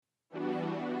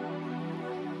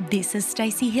This is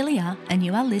Stacey Hillier, and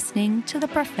you are listening to the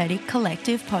Prophetic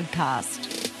Collective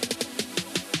podcast.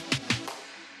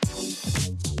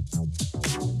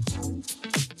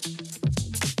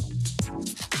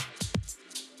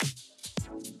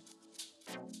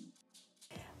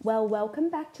 Well,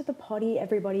 welcome back to the potty,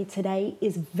 everybody. Today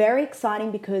is very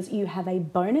exciting because you have a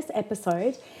bonus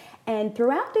episode. And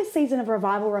throughout this season of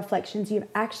Revival Reflections, you've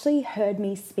actually heard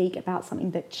me speak about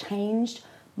something that changed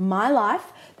my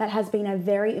life, that has been a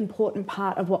very important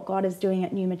part of what God is doing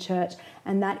at Numa Church,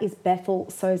 and that is Bethel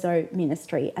Sozo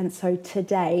Ministry. And so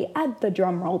today, add the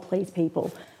drum roll, please,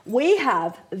 people. We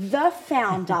have the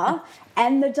founder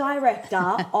and the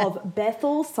director of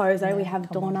Bethel Sozo. We have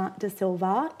Dawna de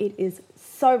Silva. It is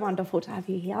so wonderful to have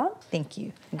you here. Thank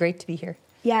you. Great to be here.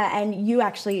 Yeah, and you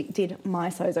actually did my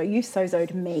sozo. You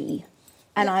sozoed me,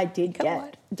 and I did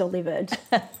get delivered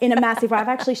in a massive way. I've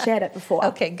actually shared it before.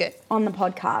 Okay, good. On the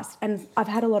podcast, and I've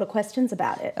had a lot of questions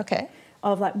about it. Okay.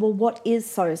 Of like, well, what is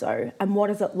sozo and what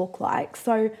does it look like?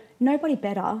 So nobody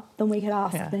better than we could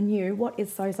ask than you. What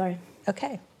is sozo?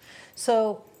 Okay.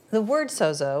 So the word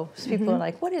sozo, people are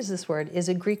like, what is this word? Is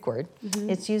a Greek word.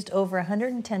 It's used over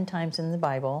 110 times in the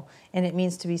Bible, and it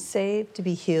means to be saved, to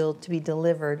be healed, to be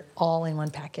delivered, all in one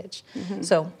package.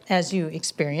 So as you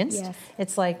experienced,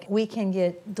 it's like we can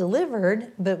get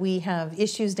delivered, but we have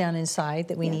issues down inside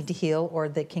that we need to heal or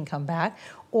that can come back,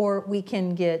 or we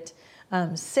can get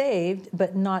saved,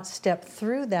 but not step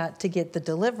through that to get the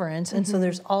deliverance. And so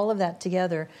there's all of that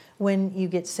together. When you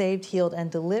get saved, healed,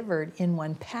 and delivered in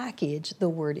one package, the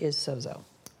word is sozo.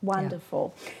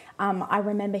 Wonderful. Yeah. I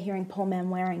remember hearing Paul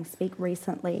Manwaring speak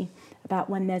recently about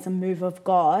when there's a move of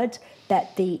God,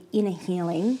 that the inner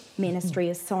healing ministry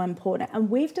is so important. And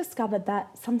we've discovered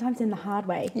that sometimes in the hard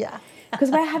way. Yeah.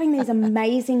 Because we're having these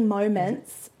amazing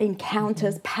moments,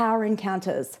 encounters, power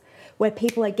encounters, where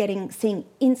people are seeing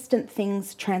instant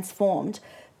things transformed,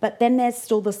 but then there's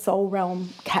still the soul realm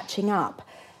catching up.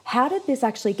 How did this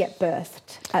actually get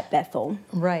birthed at Bethel?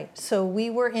 Right. So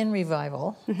we were in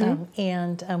revival,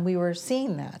 and we were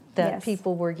seeing that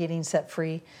people were getting set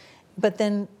free. But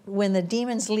then when the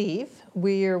demons leave,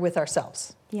 we're with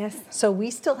ourselves. Yes. So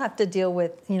we still have to deal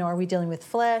with, are we dealing with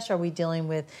flesh? Are we dealing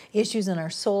with issues in our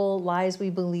soul, lies we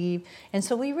believe? And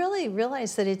so we really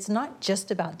realize that it's not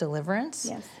just about deliverance,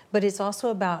 but it's also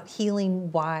about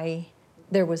healing why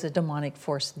there was a demonic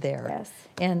force there. Yes.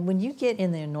 And when you get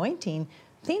in the anointing,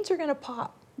 things are going to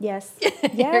pop. Yes.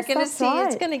 You're going to see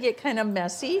it's going to get kind of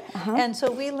messy. And so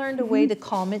we learned a way to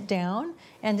calm it down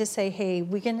and to say, hey,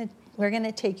 we're going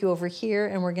to take you over here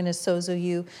and we're going to sozo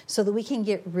you so that we can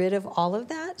get rid of all of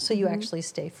that so you actually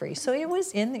stay free. So it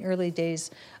was in the early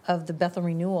days of the Bethel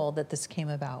Renewal that this came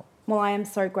about. Well, I am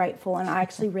so grateful, and I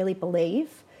actually really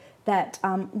believe that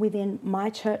within my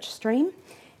church stream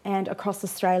and across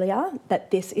Australia, that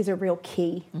this is a real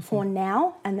key for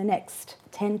now and the next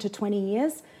 10 to 20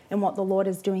 years and what the Lord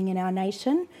is doing in our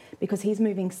nation, because he's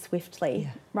moving swiftly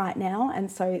right now.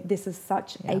 And so this is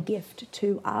such a gift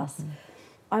to us.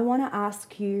 I want to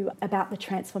ask you about the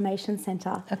Transformation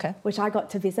Centre, which I got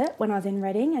to visit when I was in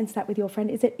Reading and sat with your friend.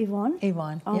 Is it Yvonne?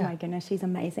 Yvonne, Oh my goodness, she's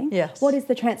amazing. Yes. What is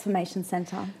the Transformation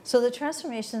Centre? So the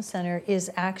Transformation Center is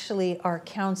actually our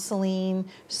counseling,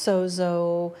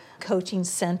 sozo, coaching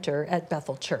center at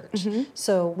Bethel Church.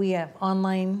 So we have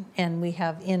online and we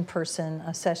have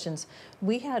in-person sessions.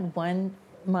 We had 1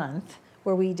 month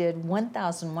where we did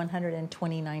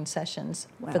 1,129 sessions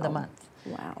for the month.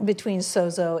 Wow. Between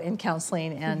sozo and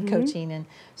counseling and coaching. And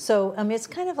so it's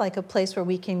kind of like a place where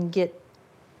we can get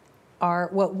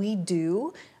what we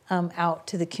do out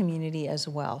to the community as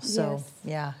well. So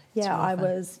Yeah, really I fun.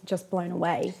 was just blown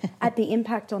away at the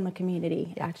impact on the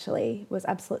community. Actually was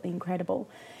absolutely incredible.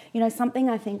 Something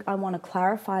I think I want to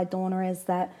clarify, Dawna, is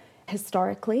that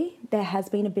historically there has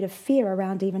been a bit of fear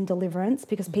around even deliverance,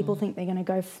 because people think they're going to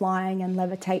go flying and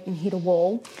levitate and hit a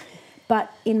wall. But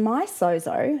in my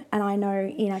sozo, and I know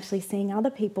in actually seeing other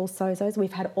people's sozos,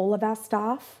 we've had all of our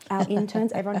staff, our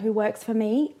interns, everyone who works for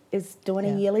me is doing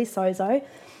a yearly sozo,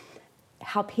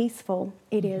 how peaceful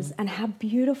it is and how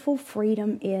beautiful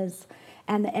freedom is.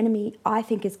 And the enemy, I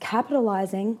think, is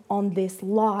capitalizing on this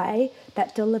lie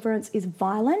that deliverance is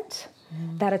violent,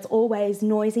 that it's always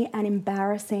noisy and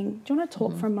embarrassing. Do you want to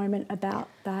talk for a moment about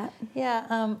that?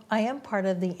 Yeah, I am part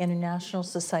of the International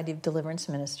Society of Deliverance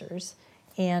Ministers.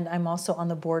 And I'm also on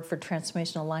the board for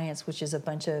Transformation Alliance, which is a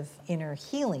bunch of inner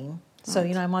healing. So,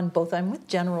 I'm on both. I'm with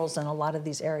generals in a lot of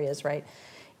these areas, right?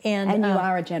 And you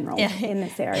are a general in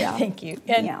this area. Thank you.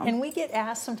 And we get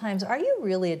asked sometimes, are you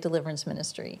really a deliverance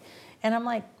ministry? And I'm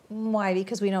like, why?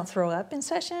 Because we don't throw up in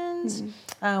sessions.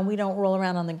 We don't roll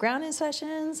around on the ground in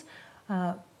sessions.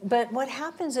 But what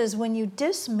happens is when you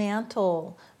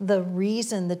dismantle the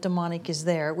reason the demonic is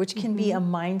there, which can be a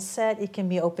mindset, it can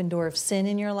be an open door of sin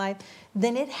in your life,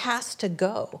 then it has to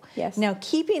go. Yes. Now,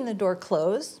 keeping the door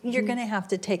closed, you're going to have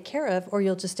to take care of, or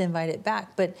you'll just invite it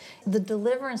back. But the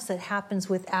deliverance that happens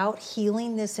without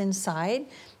healing this inside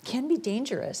can be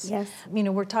dangerous. Yes. You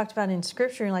know, we're talked about in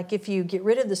Scripture, like if you get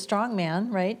rid of the strong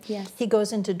man, right? Yes. He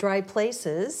goes into dry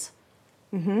places.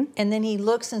 And then he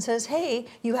looks and says, hey,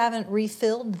 you haven't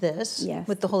refilled this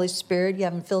with the Holy Spirit. You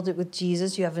haven't filled it with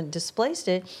Jesus. You haven't displaced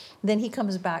it. Then he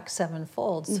comes back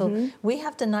sevenfold. So we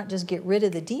have to not just get rid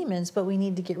of the demons, but we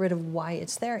need to get rid of why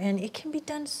it's there. And it can be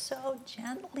done so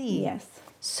gently. Yes.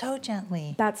 So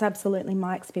gently. That's absolutely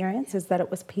my experience, is that it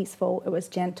was peaceful, it was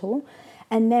gentle.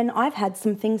 And then I've had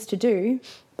some things to do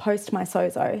post my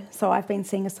sozo. So I've been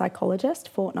seeing a psychologist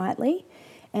fortnightly.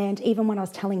 And even when I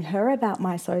was telling her about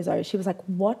my sozo, she was like,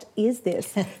 what is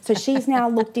this? So she's now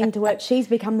looked into it. She's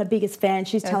become the biggest fan.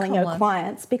 She's telling her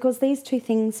clients, because these two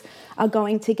things are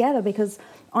going together, because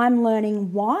I'm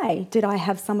learning, why did I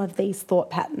have some of these thought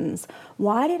patterns?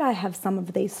 Why did I have some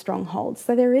of these strongholds?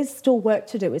 So there is still work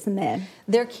to do, isn't there?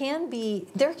 There can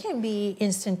be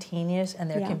instantaneous, and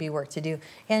there can be work to do.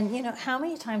 And you know, how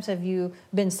many times have you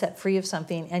been set free of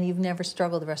something and you've never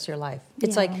struggled the rest of your life?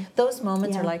 It's like those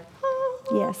moments are like,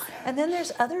 yes. And then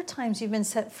there's other times you've been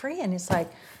set free and it's like,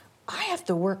 I have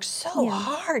to work so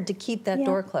hard to keep that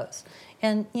door closed.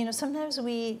 And you know, sometimes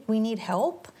we need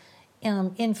help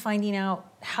in finding out,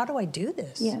 how do I do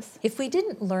this? Yes. If we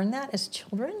didn't learn that as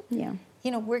children, Yeah.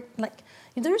 you know, we're like,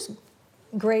 there's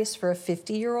grace for a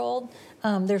 50-year-old.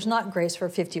 There's not grace for a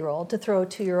 50-year-old to throw a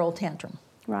 2-year-old tantrum.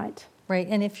 Right. Right.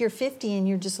 And if you're 50 and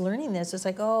you're just learning this, it's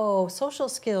like, oh, social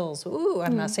skills. Ooh,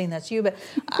 I'm not saying that's you, but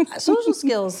social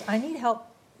skills. I need help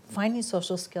finding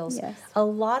social skills. Yes. A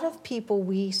lot of people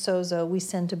we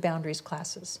send to boundaries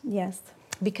classes. Yes.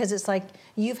 Because it's like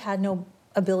you've had no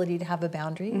ability to have a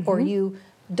boundary, or you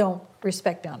don't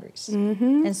respect boundaries.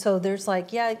 And so there's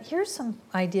like, yeah, here's some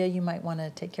idea you might want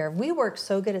to take care of. We work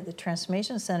so good at the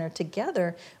Transformation Center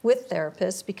together with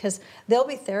therapists, because they'll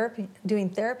be doing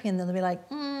therapy, and they'll be like,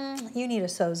 you need a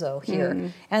sozo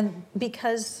here. And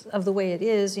because of the way it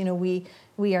is, you know,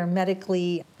 we are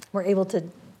medically, we're able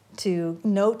to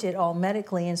note it all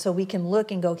medically, and so we can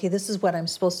look and go, okay, this is what I'm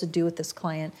supposed to do with this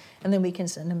client, and then we can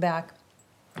send them back.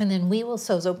 And then we will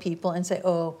sozo people and say,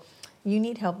 oh, you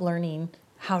need help learning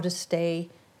how to stay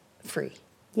free.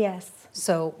 Yes.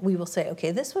 So we will say,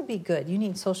 okay, this would be good. You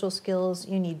need social skills,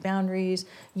 you need boundaries,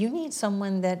 you need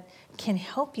someone that can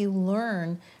help you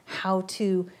learn how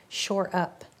to shore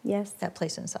up that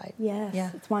place inside. Yes,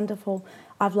 Yeah. it's wonderful.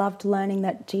 I've loved learning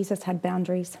that Jesus had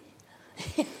boundaries.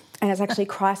 And it's actually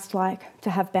Christ-like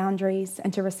to have boundaries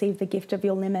and to receive the gift of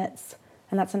your limits.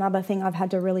 And that's another thing I've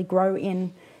had to really grow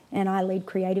in. And I lead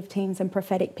creative teams and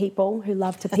prophetic people who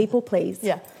love to people please.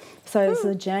 So it's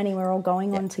a journey we're all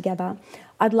going on together.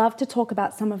 I'd love to talk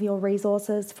about some of your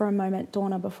resources for a moment,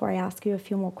 Dawna, before I ask you a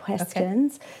few more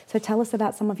questions. So tell us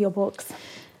about some of your books.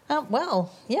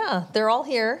 Well, yeah, they're all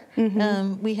here.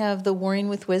 We have The Warring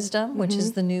with Wisdom, which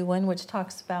is the new one, which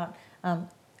talks about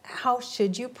how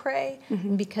should you pray,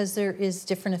 because there is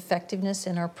different effectiveness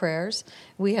in our prayers.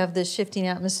 We have the Shifting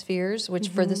Atmospheres, which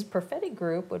for this prophetic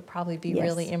group would probably be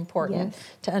really important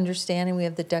to understand, and we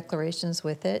have the declarations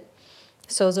with it.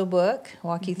 Sozo book,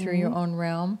 walk you through your own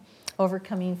realm.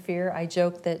 Overcoming Fear. I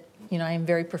joke that, you know, I am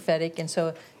very prophetic, and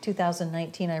so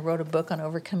 2019 I wrote a book on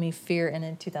overcoming fear, and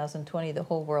in 2020 the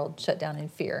whole world shut down in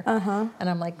fear. And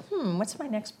I'm like, what's my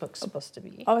next book supposed to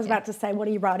be? I was about to say, what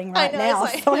are you writing right now?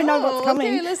 Like, so I know what's coming.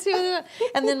 Okay, let's do that.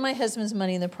 And then my husband's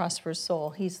Money and the Prosperous Soul.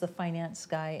 He's the finance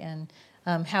guy, and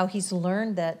how he's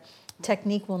learned that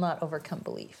technique will not overcome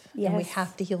belief. And we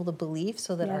have to heal the belief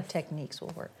so that our techniques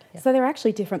will work. So there are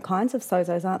actually different kinds of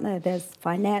sozos, aren't there? There's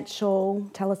financial.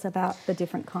 Tell us about the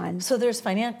different kinds. So there's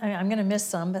I'm going to miss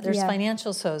some, but there's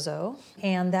financial sozo,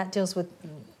 and that deals with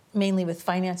mainly with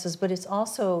finances, but it's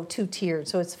also two-tiered.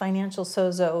 So it's financial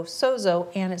sozo,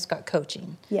 and it's got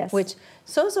coaching. Yes. Which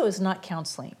sozo is not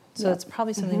counseling. So it's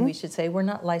probably something we should say. We're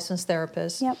not licensed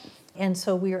therapists. And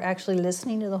so we are actually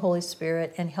listening to the Holy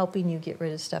Spirit and helping you get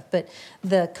rid of stuff. But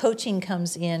the coaching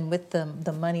comes in with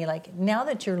the money. Like, now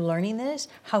that you're learning this,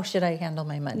 how should I handle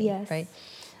my money? Right?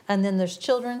 And then there's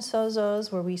children's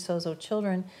sozos, where we sozo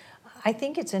children. I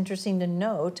think it's interesting to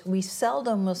note, we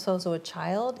seldom will sozo a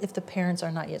child if the parents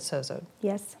are not yet sozoed.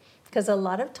 Because a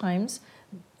lot of times,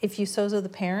 if you sozo the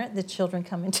parent, the children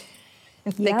come into...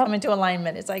 They come into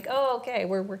alignment. It's like, oh, okay,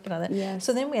 we're working on that.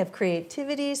 So then we have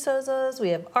creativity sozos, we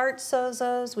have art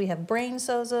sozos, we have brain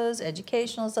sozos,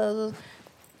 educational sozos.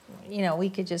 we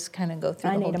could just kind of go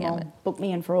through I the whole need them gamut. all. Book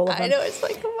me in for all of them. I know, it's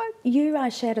like, come on. You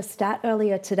shared a stat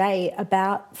earlier today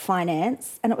about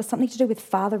finance, and it was something to do with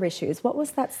father issues. What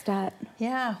was that stat?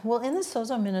 Yeah, well, in the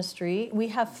Sozo ministry, we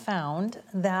have found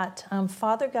that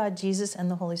Father God, Jesus,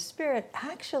 and the Holy Spirit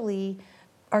actually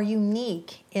are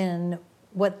unique in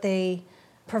what they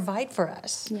provide for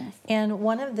us. Yes. And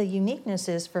one of the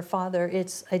uniquenesses for Father,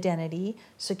 it's identity,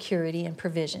 security, and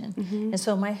provision. And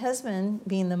so my husband,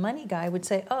 being the money guy, would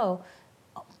say,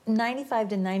 95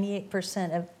 to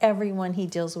 98% of everyone he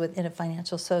deals with in a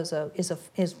financial sozo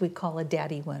is we call a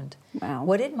daddy wound. Wow.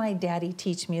 What did my daddy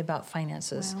teach me about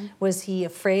finances? Wow. Was he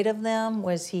afraid of them?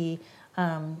 Was he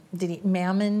did he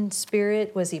mammon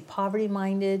spirit? Was he poverty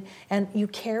minded? And you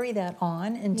carry that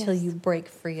on until Yes. you break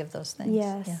free of those things.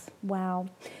 Yes. Yeah. Wow.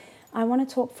 I want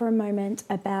to talk for a moment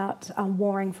about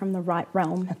warring from the right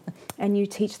realm, and you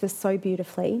teach this so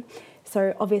beautifully.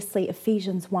 So obviously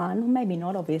Ephesians 1, maybe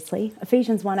not obviously,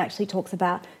 Ephesians 1 actually talks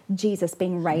about Jesus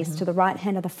being raised to the right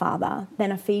hand of the Father.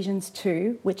 Then Ephesians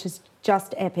 2, which is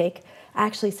just epic,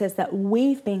 actually says that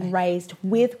we've been raised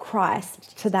with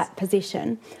Christ to that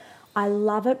position. I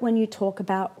love it when you talk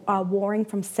about warring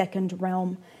from second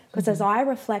realm, because as I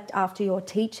reflect after your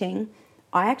teaching,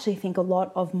 I actually think a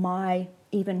lot of my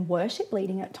even worship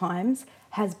leading at times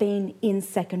has been in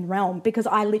second realm, because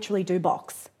I literally do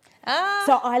box.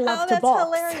 So I love to box.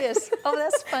 Oh, that's hilarious. Oh,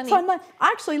 that's funny. So I'm like, I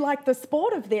actually like the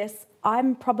sport of this.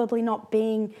 I'm probably not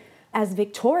being as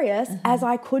victorious as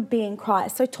I could be in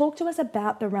Christ. So talk to us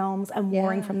about the realms and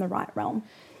warring from the right realm.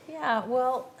 Yeah,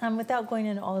 well, without going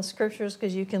into all the scriptures,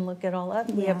 because you can look it all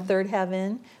up. We Yeah. have third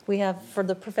heaven. We have, for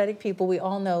the prophetic people, we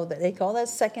all know that they call that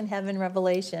second heaven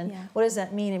revelation. Yeah. What does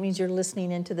that mean? It means you're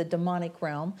listening into the demonic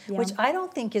realm, Yeah. which I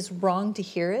don't think is wrong to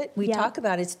hear it. We Yeah. talk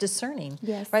about it's discerning,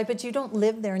 Yes. right? But you don't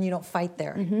live there and you don't fight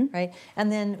there, right?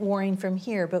 And then warring from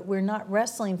here, but we're not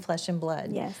wrestling flesh and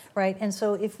blood, Yes. right? And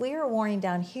so if we are warring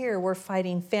down here, we're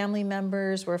fighting family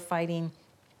members, we're fighting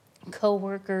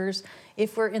co-workers.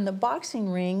 If we're in the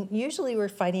boxing ring, usually we're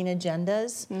fighting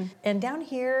agendas. And down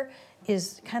here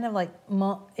is kind of like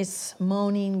it's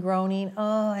moaning, groaning.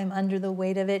 Oh, I'm under the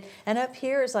weight of it. And up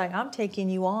here is like, I'm taking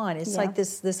you on. It's like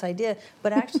this idea.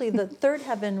 But actually, the third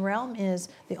heaven realm is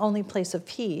the only place of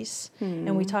peace.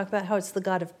 And we talk about how it's the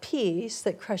God of peace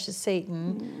that crushes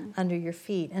Satan under your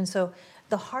feet. And so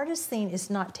the hardest thing is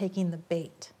not taking the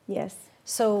bait. Yes.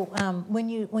 So when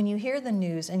you hear the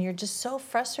news and you're just so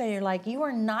frustrated, you're like, you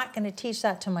are not going to teach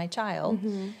that to my child.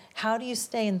 How do you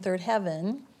stay in third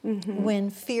heaven when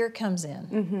fear comes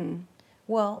in?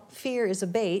 Well, fear is a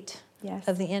bait Yes.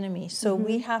 of the enemy. So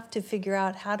we have to figure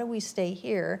out, how do we stay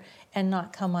here and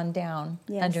not come on down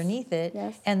Yes. underneath it?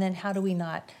 Yes. And then how do we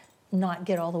not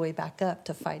get all the way back up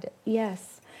to fight it?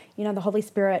 Yes. You know, the Holy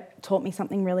Spirit taught me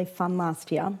something really fun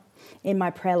last year in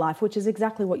my prayer life, which is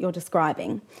exactly what you're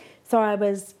describing. So I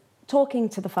was talking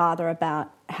to the Father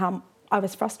about how I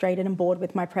was frustrated and bored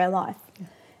with my prayer life. Yeah.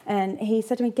 And he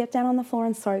said to me, get down on the floor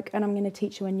and soak, and I'm going to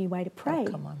teach you a new way to pray.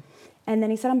 Oh, come on. And then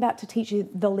he said, I'm about to teach you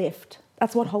the lift.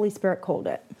 That's what Holy Spirit called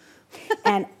it.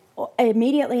 And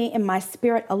immediately in my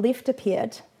spirit, a lift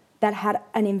appeared that had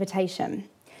an invitation.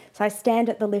 So I stand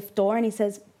at the lift door and he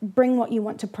says, bring what you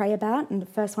want to pray about. And the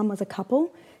first one was a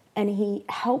couple. And he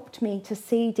helped me to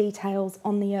see details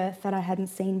on the earth that I hadn't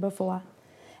seen before.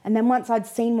 And then once I'd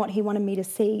seen what he wanted me to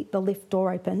see, the lift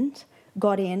door opened,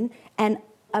 got in, and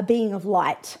a being of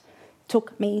light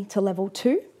took me to level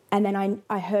 2. And then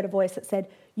I heard a voice that said,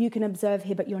 you can observe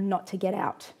here, but you're not to get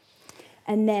out.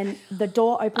 And then the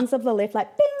door opens of the lift,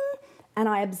 like bing, and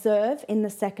I observe in the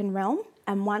second realm.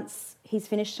 And once he's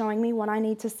finished showing me what I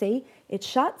need to see, it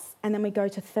shuts, and then we go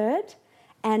to third,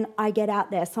 and I get out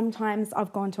there. Sometimes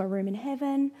I've gone to a room in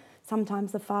heaven.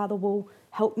 Sometimes the Father will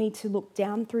help me to look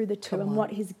down through the 2. And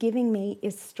what he's giving me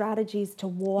is strategies to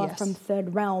war from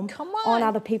third realm on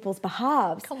other people's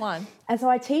behalves. Come on. And so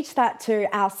I teach that to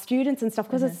our students and stuff,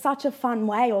 because it's such a fun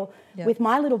way. Or with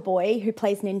my little boy who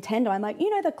plays Nintendo, I'm like, you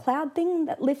know the cloud thing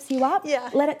that lifts you up? Yeah.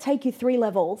 Let it take you 3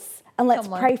 levels and let's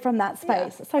pray from that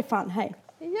space. Yeah. It's so fun, hey?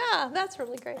 Yeah, that's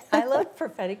really great. I love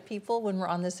prophetic people when we're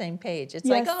on the same page. It's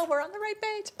like, oh, we're on the right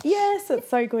page. Yes, it's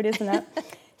so good, isn't it?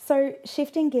 So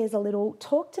shifting gears a little,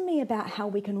 talk to me about how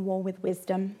we can war with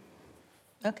wisdom.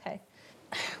 Okay.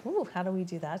 Ooh, how do we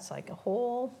do that? It's like a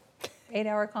whole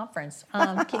 8-hour conference. You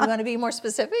want to be more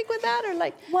specific with that, or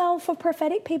like? Well, for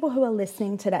prophetic people who are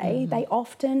listening today, they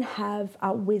often have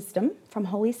wisdom from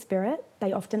Holy Spirit.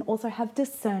 They often also have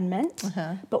discernment.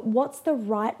 But what's the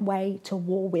right way to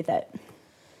war with it?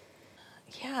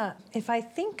 Yeah, if I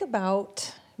think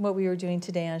about what we were doing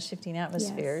today on shifting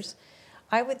atmospheres,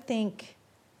 I would think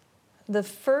the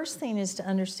first thing is to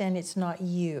understand it's not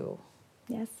you.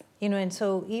 Yes. You know, and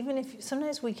so even if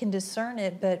sometimes we can discern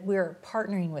it, but we're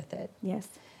partnering with it. Yes.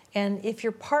 And if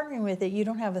you're partnering with it, you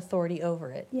don't have authority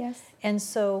over it. Yes. And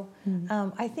so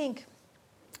I think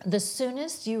the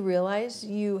soonest you realize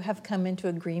you have come into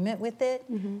agreement with it,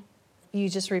 you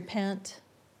just repent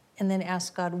and then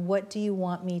ask God, what do you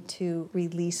want me to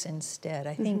release instead?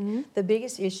 I think the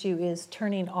biggest issue is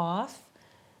turning off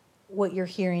what you're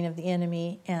hearing of the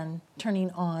enemy and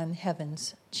turning on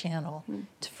heaven's channel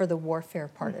for the warfare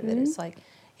part of it. It's like,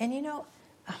 and you know,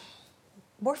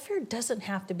 warfare doesn't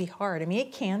have to be hard. I mean,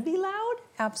 it can be loud,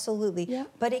 absolutely,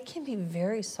 but it can be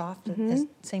very soft at the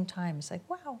same time. It's like,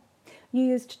 wow. You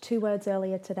used 2 words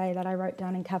earlier today that I wrote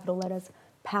down in capital letters,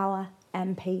 power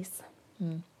and peace.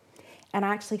 And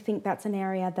I actually think that's an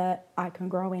area that I can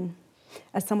grow in.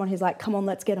 As someone who's like, come on,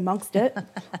 let's get amongst it.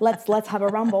 Let's have a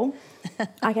rumble.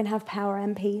 I can have power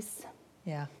and peace.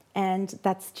 Yeah. And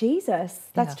that's Jesus.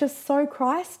 That's just so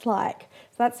Christ-like.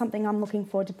 So that's something I'm looking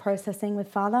forward to processing with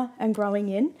Father and growing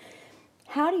in.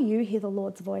 How do you hear the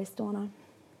Lord's voice, Dawna?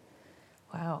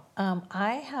 Wow.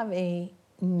 I have a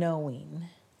knowing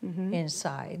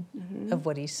inside of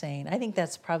what he's saying. I think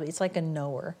that's probably, it's like a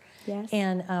knower. Yes.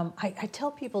 And I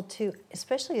tell people too,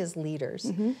 especially as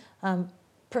leaders,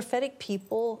 prophetic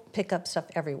people pick up stuff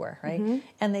everywhere, right?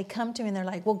 And they come to me and they're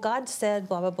like, well, God said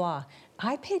blah, blah, blah.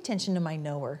 I pay attention to my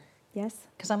knower. Yes.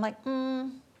 Because I'm like,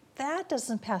 that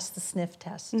doesn't pass the sniff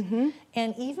test.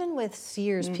 And even with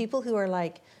seers, people who are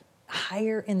like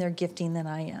higher in their gifting than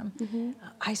I am,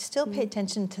 I still pay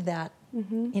attention to that,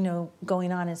 you know,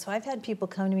 going on. And so I've had people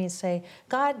come to me and say,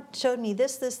 God showed me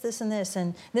this, this, this, and this,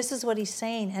 and this is what he's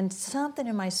saying. And something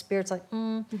in my spirit's like,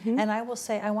 and I will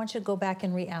say, I want you to go back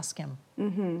and re-ask him.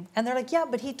 And they're like, yeah,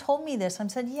 but he told me this. I'm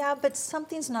saying, yeah, but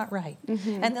something's not right.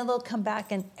 And then they'll come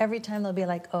back, and every time they'll be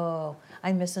like, oh,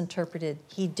 I misinterpreted.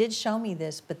 He did show me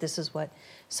this, but this is what.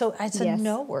 So it's a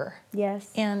knower. Yes.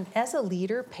 And as a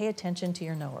leader, pay attention to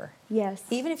your knower. Yes.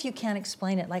 Even if you can't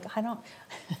explain it. Like, I don't,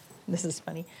 this is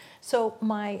funny. So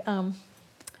my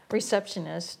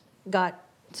receptionist got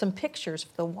some pictures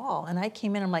for the wall, and I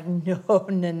came in, I'm like,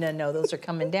 no, those are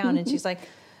coming down. And she's like,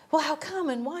 well, how come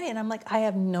and why? And I'm like, I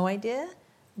have no idea.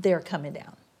 They're coming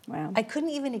down. Wow. I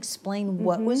couldn't even explain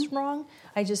what was wrong.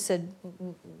 I just said,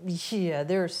 yeah,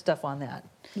 there's stuff on that.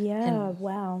 Yeah, And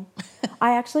wow.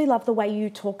 I actually love the way you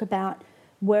talk about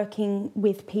working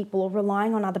with people or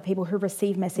relying on other people who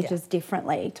receive messages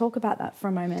differently. Talk about that for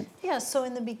a moment. Yeah, so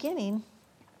in the beginning,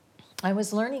 I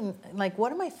was learning, like,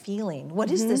 what am I feeling?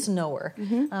 What is this knower?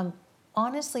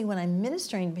 Honestly, when I'm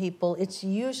ministering to people, it's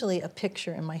usually a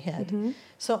picture in my head.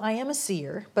 So I am a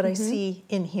seer, but I see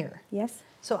in here. Yes.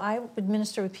 So I would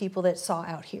minister with people that saw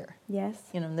out here. Yes.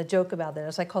 You know, and the joke about that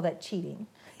is I call that cheating.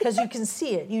 Because you can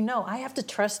see it, you know, I have to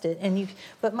trust it.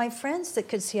 But my friends that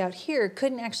could see out here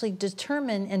couldn't actually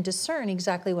determine and discern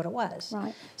exactly what it was.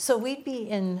 Right. So we'd be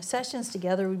in sessions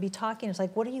together, we'd be talking, it's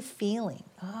like, what are you feeling?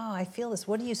 Oh, I feel this,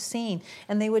 what are you seeing?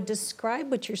 And they would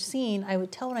describe what you're seeing, I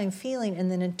would tell what I'm feeling,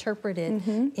 and then interpret it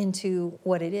into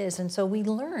what it is. And so we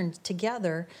learned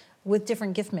together with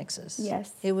different gift mixes.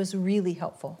 Yes. It was really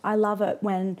helpful. I love it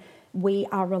when we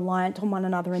are reliant on one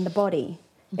another in the body.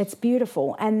 It's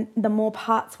beautiful. And the more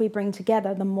parts we bring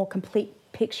together, the more complete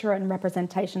picture and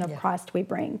representation of Christ we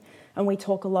bring. And we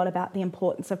talk a lot about the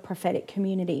importance of prophetic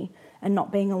community and not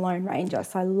being a lone ranger.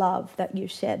 So I love that you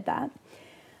shared that.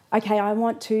 Okay, I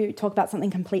want to talk about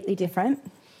something completely different,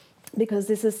 because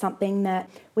this is something that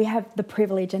we have the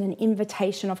privilege and an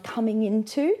invitation of coming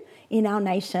into in our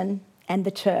nation and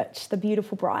the church, the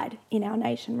beautiful bride in our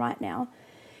nation right now.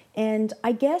 And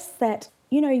I guess that,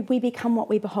 you know, we become what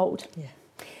we behold. Yeah.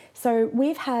 So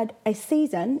we've had a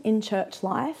season in church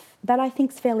life that I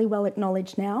think is fairly well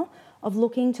acknowledged now of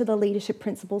looking to the leadership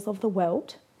principles of the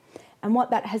world. And what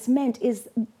that has meant is,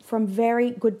 from very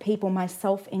good people,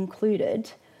 myself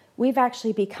included, we've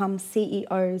actually become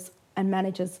CEOs and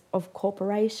managers of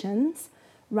corporations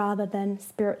rather than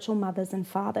spiritual mothers and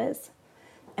fathers.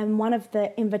 And one of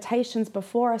the invitations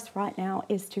before us right now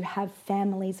is to have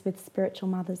families with spiritual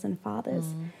mothers and fathers.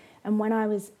 And when I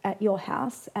was at your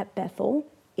house at Bethel,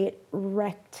 it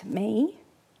wrecked me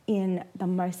in the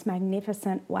most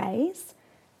magnificent ways.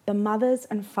 The mothers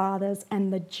and fathers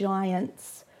and the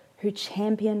giants who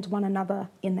championed one another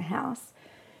in the house.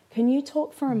 Can you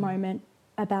talk for a moment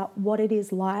about what it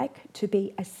is like to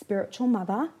be a spiritual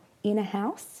mother in a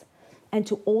house and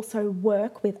to also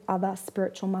work with other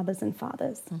spiritual mothers and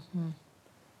fathers?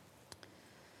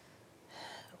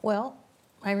 Well,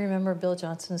 I remember Bill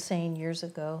Johnson saying years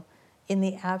ago, in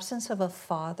the absence of a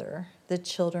father, the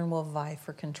children will vie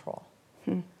for control.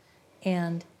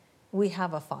 And we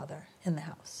have a father in the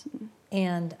house.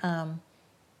 And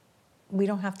we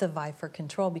don't have to vie for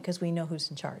control because we know who's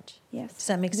in charge. Yes. Does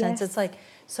that make sense? Yes. It's like,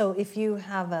 so if you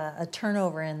have a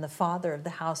turnover and the father of the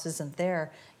house isn't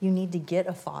there, you need to get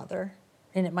a father.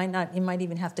 And it might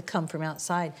even have to come from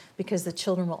outside, because the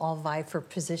children will all vie for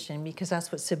position, because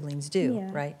that's what siblings do, Yeah.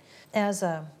 right? As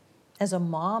a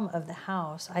mom of the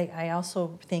house, I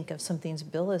also think of some things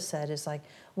Bill has said is like,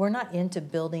 we're not into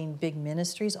building big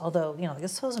ministries, although, the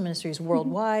Silva ministry is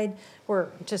worldwide. We're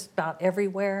just about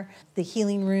everywhere. The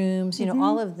healing rooms,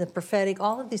 all of the prophetic,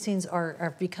 all of these things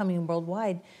are becoming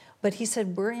worldwide. But he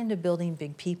said, we're into building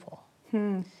big people.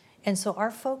 And so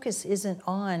our focus isn't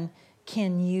on,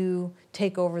 can you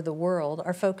take over the world?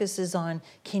 Our focus is on,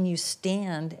 can you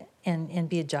stand and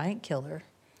be a giant killer?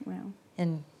 Wow.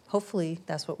 And hopefully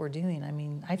that's what we're doing. I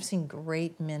mean, I've seen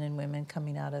great men and women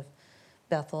coming out of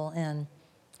Bethel, and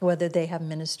whether they have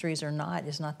ministries or not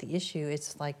is not the issue.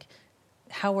 It's like,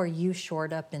 how are you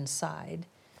shored up inside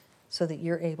so that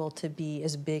you're able to be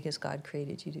as big as God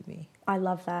created you to be? I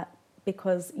love that,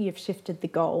 because you've shifted the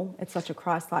goal. It's such a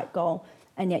Christ-like goal,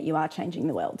 and yet you are changing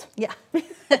the world. Yeah.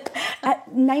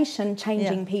 Nation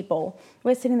changing people.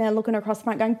 We're sitting there looking across the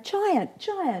front going, giant,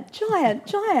 giant, giant,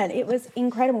 giant. It was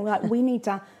incredible. Like, we need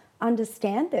to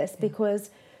understand this, because,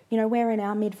 we're in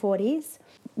our mid-40s,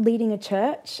 leading a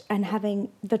church and having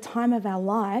the time of our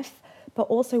life, but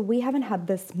also we haven't had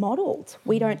this modeled.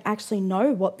 We don't actually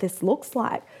know what this looks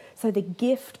like. So the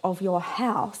gift of your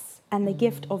house and the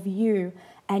gift of you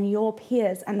and your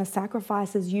peers and the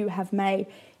sacrifices you have made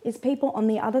is people on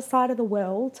the other side of the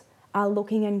world are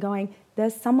looking and going,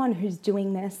 there's someone who's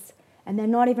doing this, and they're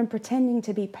not even pretending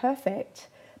to be perfect,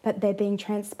 but they're being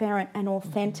transparent and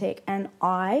authentic. And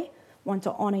I want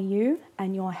to honor you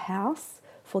and your house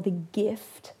for the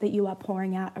gift that you are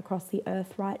pouring out across the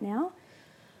earth right now.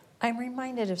 I'm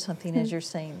reminded of something as you're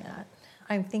saying that.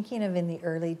 I'm thinking of in the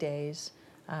early days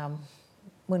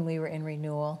when we were in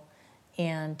renewal,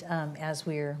 and as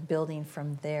we were building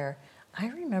from there, I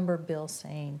remember Bill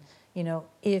saying,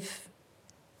 if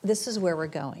this is where we're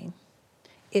going,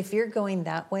 if you're going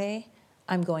that way,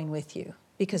 I'm going with you,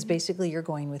 because basically you're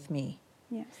going with me.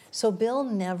 Yes. So Bill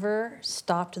never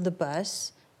stopped the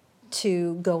bus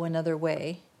to go another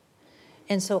way.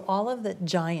 And so all of the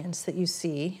giants that you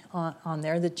see on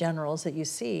there, the generals that you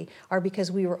see, are because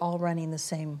we were all running the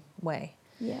same way.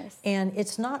 Yes. And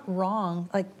it's not wrong.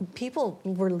 Like, people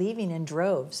were leaving in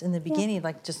droves in the beginning,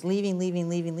 like just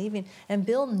leaving. And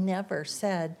Bill never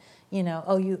said,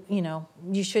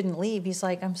 you shouldn't leave. He's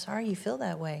like, I'm sorry you feel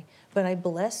that way, but I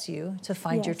bless you to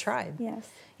find your tribe. Yes.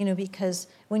 Because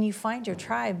when you find your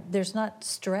tribe, there's not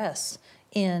stress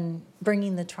in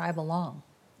bringing the tribe along.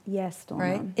 Yes, Dawna.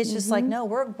 Right? It's just like, no,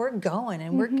 we're going,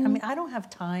 and I don't have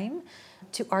time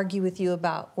to argue with you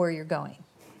about where you're going.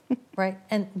 Right?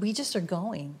 And we just are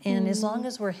going. And as long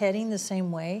as we're heading the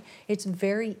same way, it's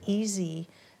very easy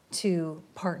to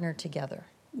partner together.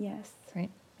 Yes. Right?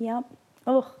 Yep.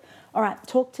 Oh, all right.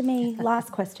 Talk to me.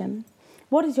 Last question.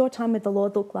 What does your time with the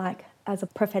Lord look like as a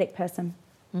prophetic person?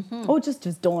 Or just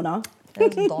as Dawna?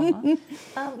 As Dawna.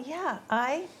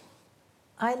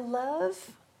 I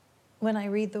love when I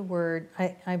read the Word.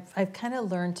 I've kind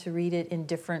of learned to read it in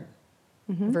different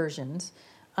versions,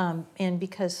 and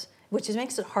which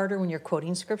makes it harder when you're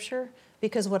quoting Scripture,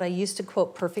 because what I used to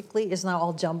quote perfectly is now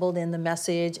all jumbled in the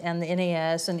Message and the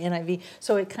NAS and NIV.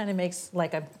 So it kind of makes,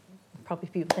 probably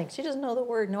people think, she doesn't know the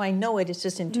Word. No, I know it. It's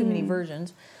just in too many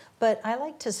versions. But I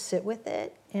like to sit with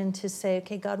it and to say,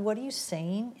 okay, God, what are you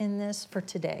saying in this for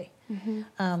today?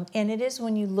 And it is,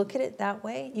 when you look at it that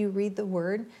way, you read the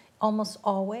Word, almost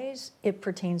always it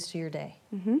pertains to your day.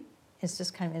 It's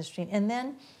just kind of interesting. And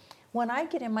then when I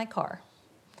get in my car,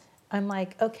 I'm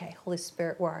like, okay, Holy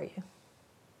Spirit, where are you?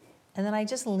 And then I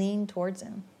just lean towards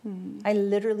him. I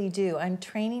literally do. I'm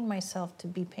training myself to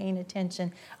be paying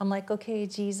attention. I'm like, okay,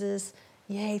 Jesus,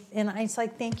 yay. And it's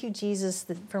like, thank you, Jesus,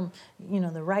 from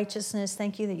the righteousness.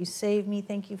 Thank you that you saved me.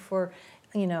 Thank you for,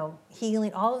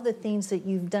 healing, all of the things that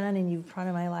you've done and you've brought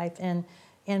in my life. And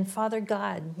Father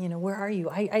God, where are you?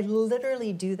 I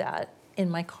literally do that in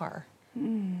my car.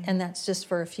 And that's just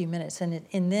for a few minutes.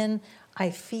 And then I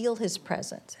feel his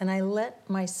presence, and I let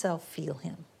myself feel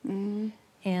him.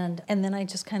 And then I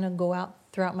just kind of go out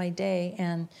throughout my day,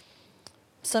 and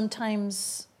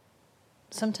sometimes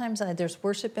there's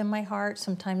worship in my heart,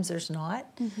 sometimes there's not.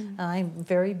 I'm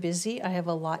very busy. I have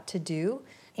a lot to do,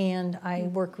 and I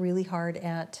work really hard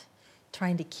at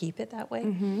trying to keep it that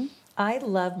way. I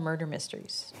love murder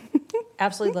mysteries.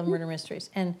 Absolutely love murder mysteries.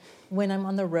 And when I'm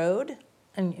on the road,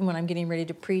 and when I'm getting ready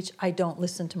to preach, I don't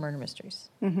listen to murder mysteries,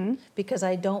 because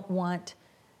I don't want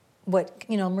what,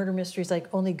 murder mystery is like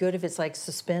only good if it's like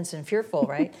suspense and fearful,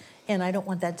 right? And I don't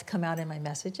want that to come out in my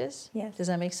messages. Yes. Does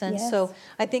that make sense? Yes. So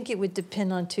I think it would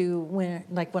depend on when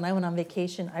I went on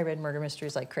vacation, I read murder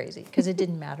mysteries like crazy because it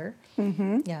didn't matter.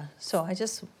 Yeah. So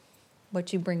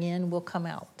what you bring in will come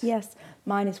out. Yes.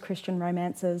 Mine is Christian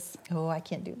romances. Oh, I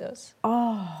can't do those.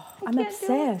 Oh, I'm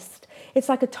obsessed. It's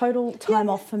like a total time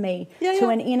off for me to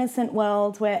an innocent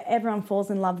world where everyone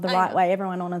falls in love the right way,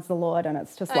 everyone honors the Lord, and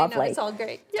it's just lovely. I know, it's all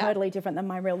great. Yeah. Totally different than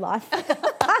my real life.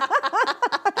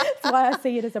 That's why I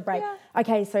see it as a break. Yeah.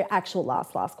 Okay, so actual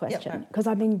last question, because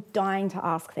I've been dying to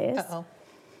ask this. Uh-oh.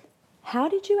 How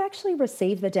did you actually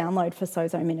receive the download for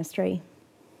Sozo Ministry?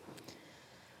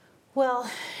 Well,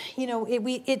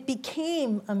 it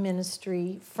became a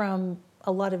ministry from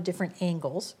a lot of different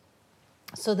angles.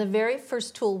 So the very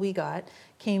first tool we got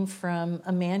came from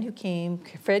a man who came,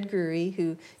 Fred Grury,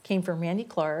 who came from Randy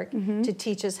Clark to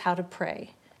teach us how to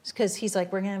pray. Because he's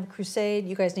like, we're going to have a crusade.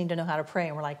 You guys need to know how to pray.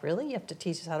 And we're like, really? You have to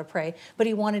teach us how to pray? But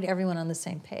he wanted everyone on the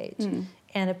same page.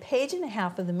 And a page and a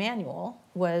half of the manual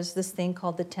was this thing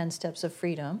called the 10 Steps of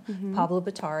Freedom, Pablo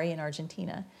Batari in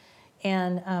Argentina.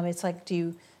 And it's like,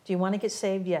 do you want to get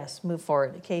saved? Yes, move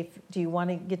forward. Okay, do you want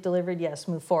to get delivered? Yes,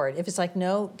 move forward. If it's like,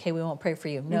 no, okay, we won't pray for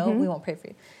you. No, we won't pray for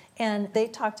you. And they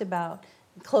talked about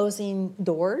closing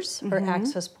doors or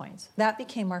access points. That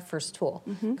became our first tool.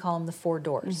 We call them the 4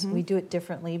 doors. We do it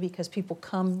differently because people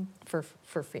come for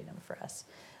freedom for us.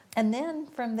 And then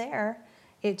from there,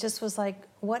 it just was like,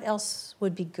 what else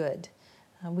would be good?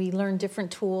 We learned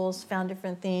different tools, found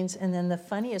different things. And then the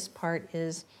funniest part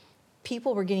is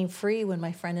people were getting free when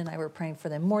my friend and I were praying for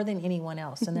them more than anyone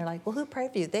else. And they're like, well, who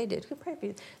prayed for you? They did. Who prayed for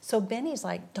you? So Benny's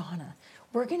like, Dawna,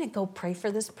 we're going to go pray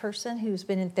for this person who's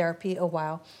been in therapy a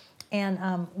while.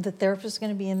 And the therapist is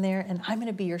going to be in there, and I'm going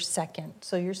to be your second.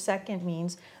 So your second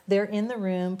means they're in the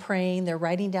room praying, they're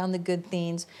writing down the good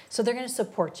things, so they're going to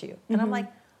support you. And I'm like,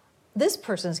 this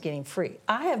person's getting free.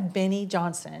 I have Benny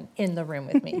Johnson in the room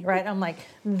with me, right? I'm like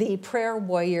the prayer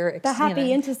warrior. The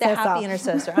happy intercessor. The happy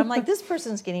intercessor. I'm like, this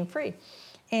person's getting free.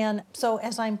 And so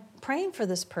as I'm praying for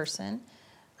this person,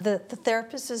 the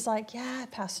therapist is like, yeah,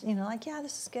 Pastor,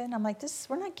 this is good. And I'm like,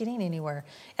 we're not getting anywhere.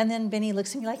 And then Benny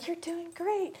looks at me like, you're doing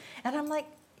great. And I'm like,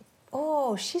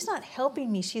 oh, she's not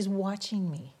helping me. She's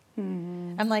watching me.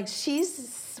 I'm like,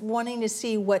 she's wanting to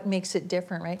see what makes it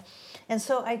different, right? And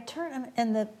so I turn,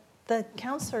 and the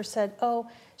counselor said,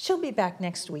 oh, she'll be back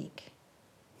next week.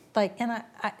 And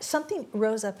I something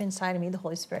rose up inside of me, the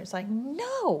Holy Spirit. It's like,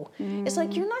 no. It's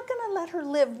like, you're not going to let her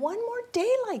live one more day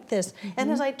like this.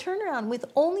 And as I turned around with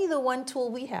only the one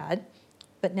tool we had,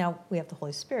 but now we have the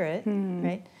Holy Spirit,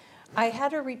 right? I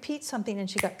had her repeat something and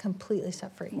she got completely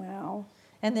set free. Wow.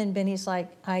 And then Benny's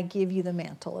like, I give you the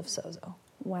mantle of Sozo.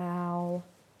 Wow.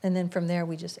 And then from there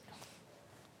we just...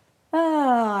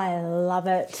 Oh, I love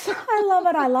it.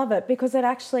 I love it because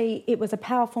it was a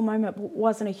powerful moment, but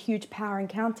wasn't a huge power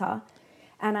encounter.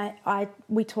 And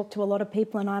we talk to a lot of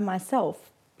people, and I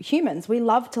myself, humans, we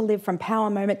love to live from power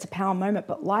moment to power moment,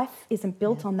 but life isn't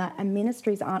built on that, and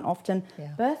ministries aren't often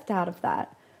birthed out of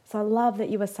that. So I love that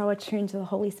you were so attuned to the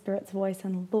Holy Spirit's voice,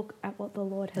 and look at what the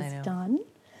Lord has done.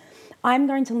 I'm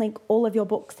going to link all of your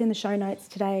books in the show notes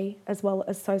today, as well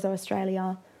as Sozo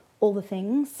Australia, all the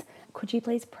things. Could you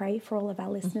please pray for all of our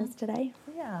listeners today?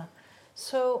 Yeah.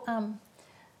 So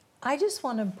I just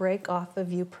want to break off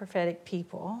of you prophetic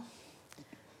people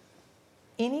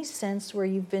any sense where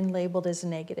you've been labeled as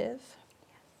negative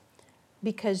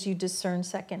because you discern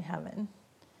second heaven.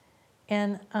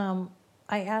 And I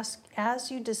ask,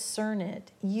 as you discern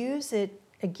it, use it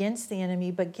against the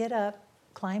enemy, but get up,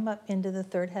 climb up into the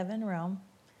third heaven realm,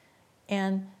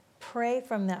 and pray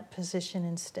from that position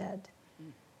instead.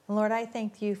 Lord, I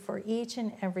thank you for each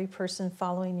and every person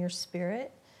following your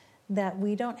Spirit, that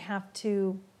we don't have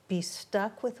to be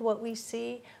stuck with what we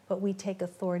see, but we take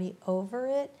authority over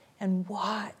it and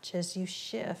watch as you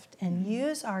shift and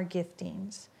use our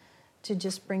giftings to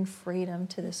just bring freedom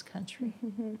to this country.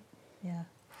 Yeah.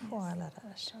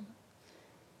 Yes.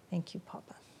 Thank you,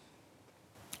 Papa.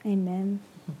 Amen.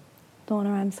 Dawna,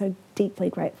 I'm so deeply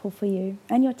grateful for you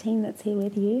and your team that's here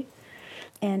with you.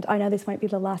 And I know this won't be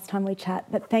the last time we chat,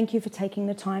 but thank you for taking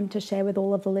the time to share with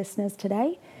all of the listeners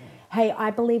today. Hey,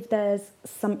 I believe there's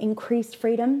some increased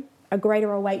freedom, a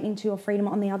greater awakening to your freedom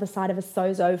on the other side of a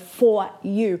Sozo for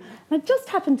you. And I just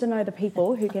happen to know the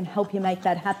people who can help you make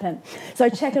that happen. So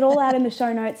check it all out in the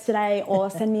show notes today, or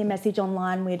send me a message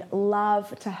online. We'd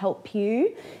love to help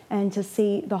you and to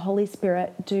see the Holy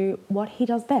Spirit do what he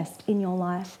does best in your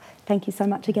life. Thank you so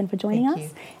much again for joining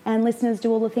us. And listeners,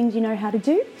 do all the things you know how to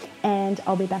do, and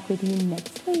I'll be back with you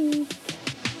next week.